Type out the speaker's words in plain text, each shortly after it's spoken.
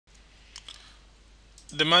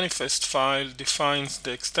The manifest file defines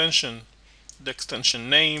the extension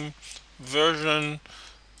name, version,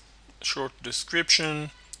 short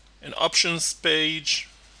description, an options page,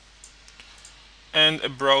 and a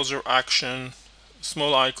browser action,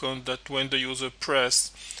 small icon that when the user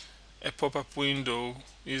press, a pop-up window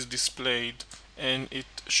is displayed and it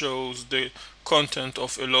shows the content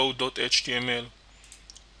of hello.html,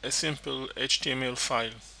 a simple HTML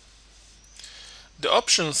file. The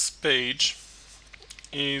options page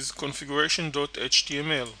is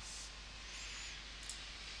configuration.html.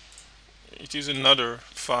 It is another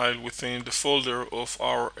file within the folder of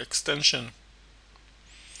our extension.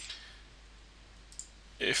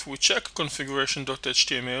 If we check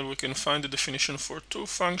configuration.html, we can find the definition for two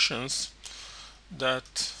functions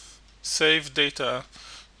that save data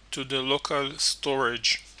to the local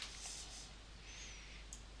storage.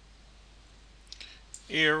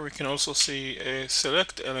 Here we can also see a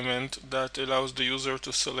select element that allows the user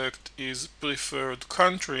to select his preferred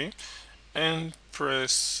country and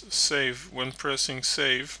press save. When pressing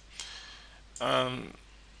save,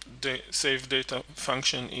 the save data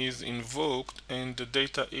function is invoked and the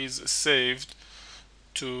data is saved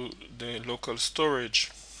to the local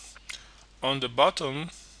storage. On the bottom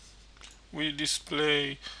we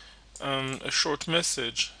display a short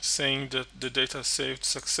message saying that the data saved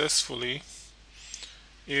successfully.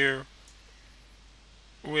 Here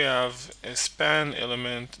we have a span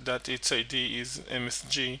element that its ID is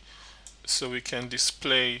MSG, so we can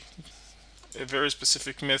display a very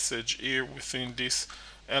specific message here within this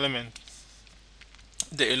element.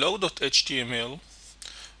 The hello.html,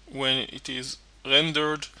 when it is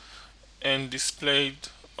rendered and displayed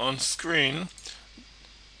on screen,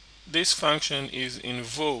 this function is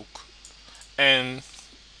invoked, and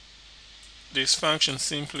this function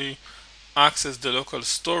simply access the local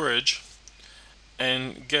storage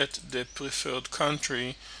and get the preferred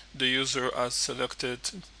country the user has selected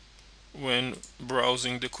when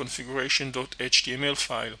browsing the configuration.html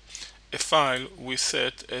file, a file we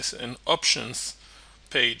set as an options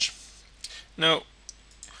page. Now,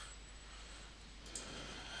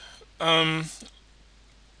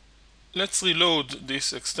 let's reload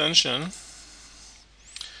this extension.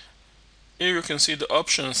 Here you can see the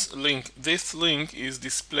options link. This link is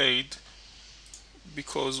displayed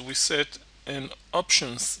because we set an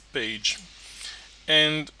options page,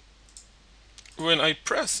 and when I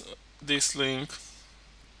press this link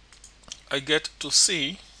I get to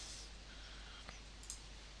see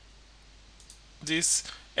this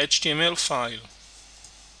HTML file,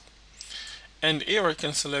 and here I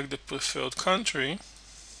can select the preferred country,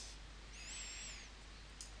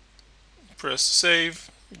 press save,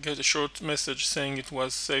 get a short message saying it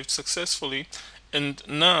was saved successfully, and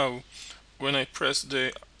now when I press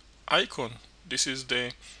the icon, this is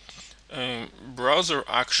the browser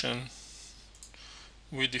action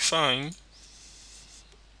we defined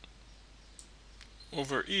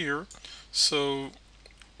over here. So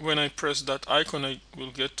when I press that icon I will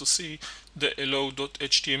get to see the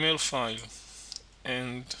hello.html file,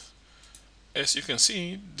 and as you can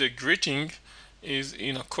see the greeting is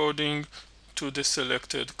in according to the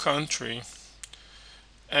selected country,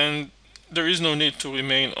 and there is no need to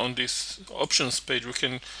remain on this options page. We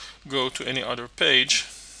can go to any other page.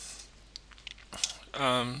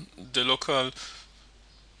 The local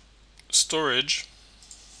storage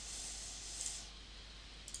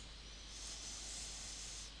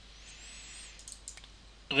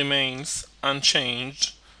remains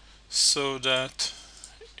unchanged, so that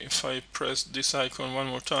if I press this icon one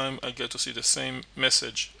more time I get to see the same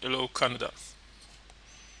message, hello Canada.